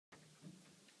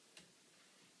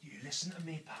listen to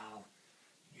me, pal.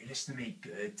 You listen to me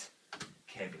good.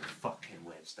 Kevin fucking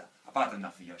Webster. I've had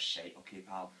enough of your shite, okay,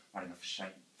 pal? I've had enough of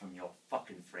shite from your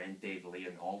fucking friend Dave Lee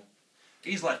and all.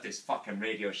 He's left his fucking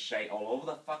radio shite all over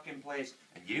the fucking place.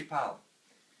 And you, pal,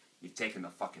 you've taken the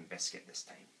fucking biscuit this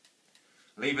time.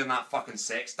 Leaving that fucking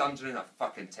sex dungeon in a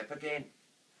fucking tip again.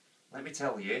 Let me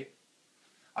tell you,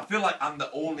 I feel like I'm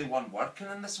the only one working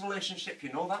in this relationship,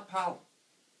 you know that, pal?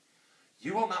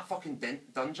 You want that fucking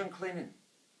dungeon cleaning?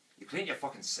 You clean it your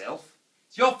fucking self.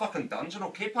 It's your fucking dungeon,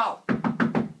 okay, pal?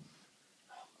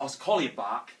 I'll call you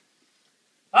back.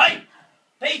 Hey!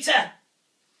 Peter!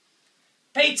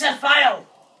 Peter Phile!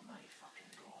 Oh my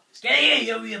fucking god. Get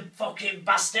here, you fucking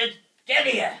bastard! Get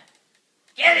here!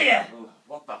 Get here! Oh,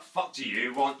 what the fuck do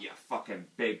you want, you fucking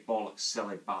big bollocks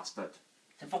silly bastard?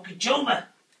 The fucking tumor!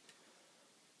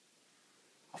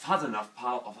 I've had enough,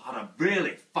 pal. I've had a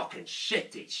really fucking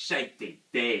shitey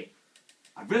day.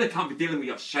 I really can't be dealing with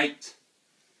your shite.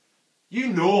 You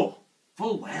know,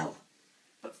 full well,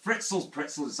 that Fritzl's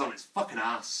Pretzls is on its fucking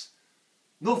ass.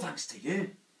 No thanks to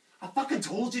you. I fucking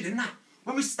told you, didn't I?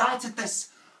 When we started this,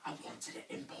 I wanted it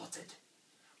imported.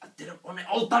 I didn't want it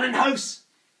all done in-house.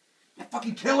 You're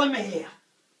fucking killing me here.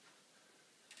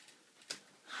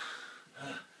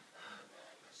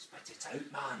 Spit it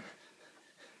out,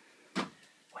 man.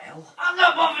 Well? I'm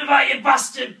not bothered about your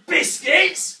bastard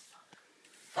biscuits!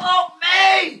 Fuck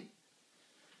me!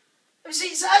 Have you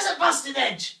seen size of bastard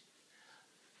hedge?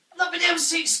 I've not been able to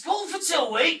see school for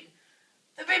 2 weeks.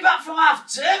 They've been back from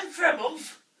half term for a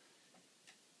month.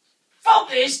 Fuck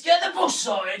this, get the bus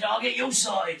sorted, I'll get you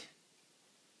sorted.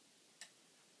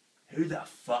 Who the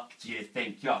fuck do you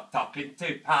think you're talking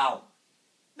to, pal?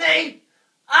 Me?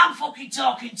 I'm fucking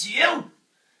talking to you.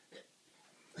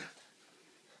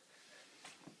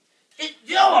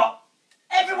 You know what?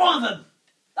 Every one of them,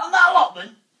 on that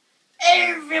allotment,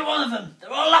 every one of them,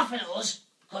 they're all laughing at us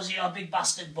because of your big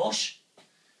bastard bush.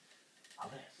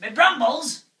 My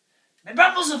brambles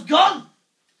have gone.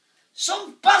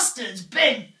 Some bastard's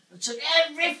been and took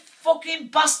every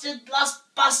fucking last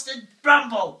bastard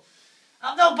bramble.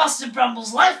 I've no bastard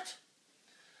brambles left.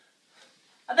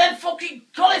 And then fucking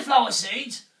cauliflower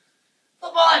seeds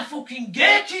look more like fucking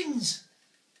gherkins.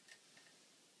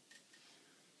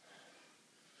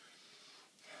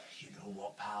 You know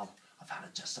what, pal? I've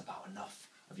had just about enough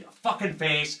of your fucking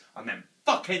face and them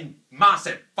fucking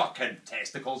massive fucking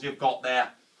testicles you've got there.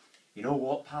 You know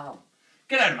what, pal?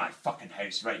 Get out of my fucking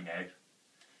house right now.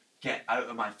 Get out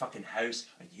of my fucking house,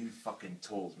 and you fucking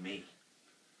told me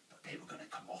that they were going to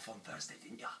come off on Thursday,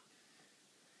 didn't you?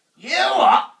 You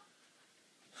what?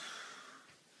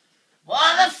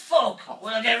 Why the fuck will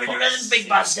I get rid of them big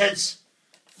bastards?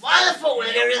 Why the fuck will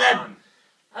I get rid of them?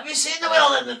 Have you seen the way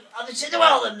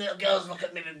all them little girls look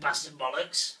at me big bastard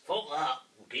bollocks? Fuck that.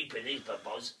 I'm keeping these bad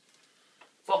boys.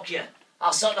 Fuck you.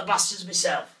 I'll sort the bastards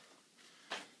myself.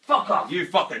 Fuck off. You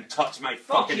fucking touch my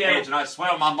fucking you. page and I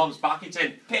swear on my mum's back it's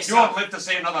in. Piss you won't off. live to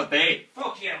see another day.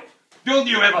 Fuck you. Don't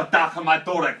you ever darken my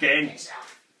door again. Piss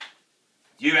off.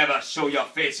 You ever show your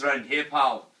face around here,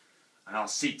 pal, and I'll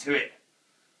see to it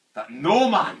that no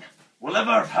man will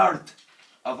ever have heard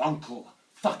of Uncle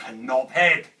fucking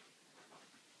Knobhead.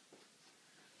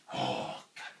 Oh,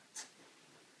 cunt.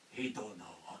 He don't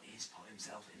know what he's put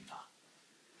himself in for.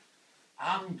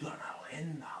 I'm gonna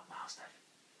win that bastard.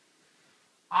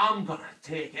 I'm gonna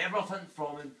take everything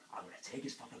from him. I'm gonna take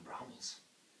his fucking brambles.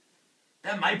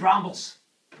 They're my brambles.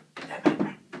 They're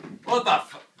my What the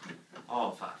fuck?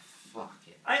 Oh, for fuck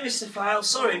it. Hey, Mr. Phile,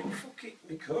 sorry, fucking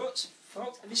me coat.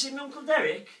 Fuck. Have you seen my Uncle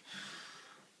Derek?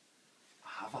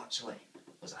 I have actually.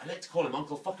 Was I like to call him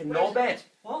Uncle fucking Knobhead?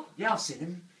 What? Yeah, I've seen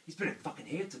him. He's been in fucking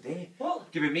here today.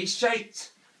 What? Giving me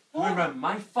shite. What? Going round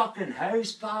my fucking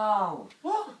house, pal.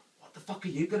 What? What the fuck are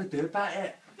you gonna do about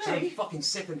it? 'Cause I'm Me? fucking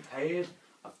sick and tired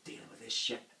of dealing with this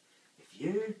shit. If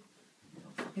you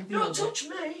don't fucking deal Don't with it, touch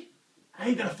me. I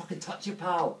ain't gonna fucking touch you,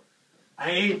 pal. I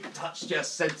ain't touched you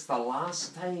since the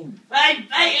last time.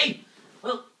 Hey!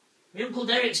 Well, my Uncle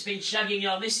Derek's been shagging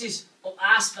your missus up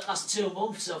arse for the last 2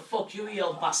 months, so fuck you, you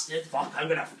old bastard. Fuck, I'm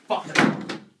gonna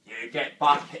fucking... You get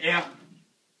back here.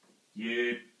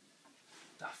 You...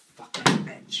 The fucking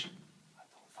bitch. I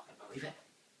don't fucking believe it.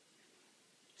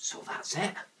 So that's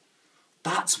it.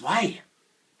 That's why.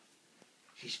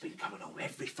 He's been coming home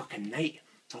every fucking night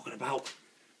talking about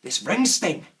this ring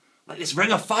sting. Like this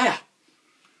ring of fire.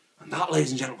 And that, ladies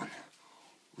and gentlemen,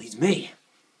 leads me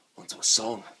onto a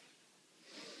song.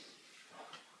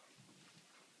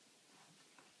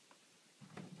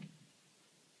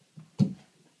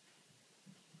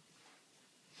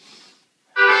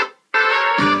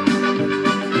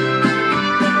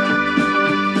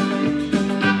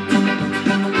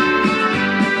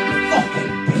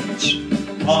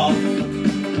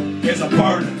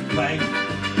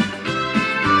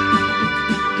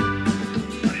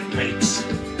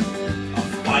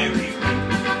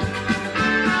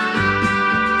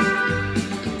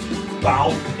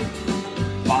 bound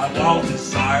by wild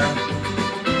desire.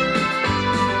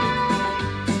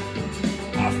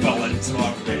 I fell into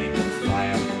a ring of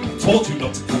fire. I told you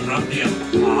not to come round here. I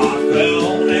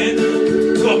fell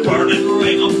into a burning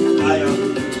ring of fire.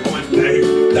 I went down,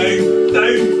 down,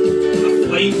 down. The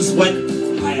flames went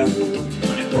higher.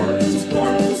 And it burns,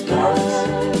 burns, burns.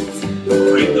 The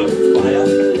ring of fire.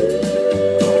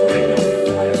 The ring of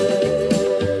fire.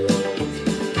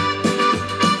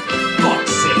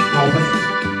 Fuck's sake, Knobhead.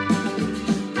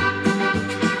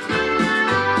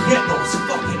 Get those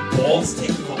fucking balls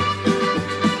taken off.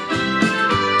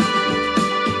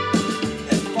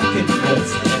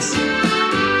 What's this?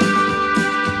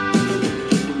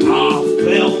 I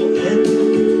fell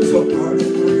into a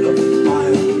burning ring of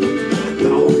fire.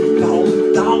 Down, down,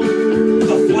 down.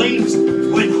 The flames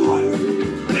went higher.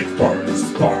 And it burns,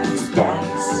 burns,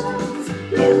 burns.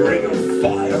 The ring of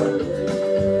fire.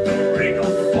 The ring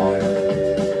of fire.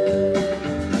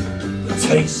 The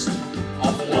taste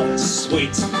of love is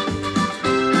sweet.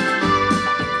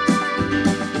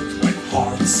 When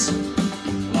hearts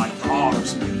like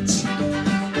ours meet.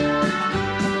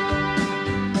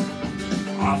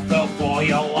 I fell for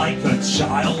you like a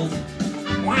child.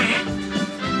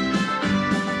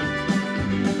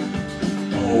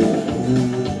 Oh,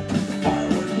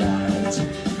 fire and wild.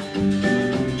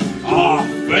 I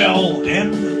fell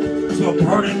into a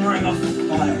burning ring of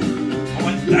fire. I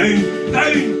went down,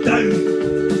 down, down.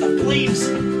 The flames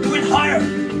went higher.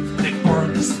 And it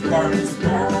burns, burns,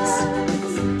 burns.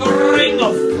 The ring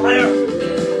of fire.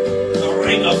 The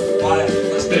ring of fire.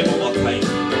 Let's do it one more time.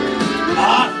 I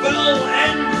fell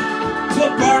into a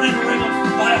burning ring of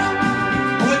fire.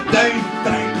 I went down,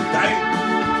 down, down.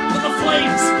 But the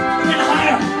flames went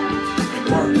higher. It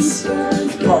burns, it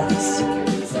burns.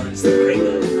 It burns the ring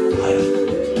of fire.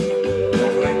 The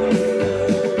ring of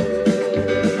fire.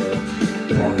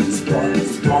 Burns,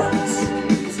 burns, burns.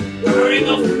 The ring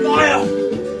of fire.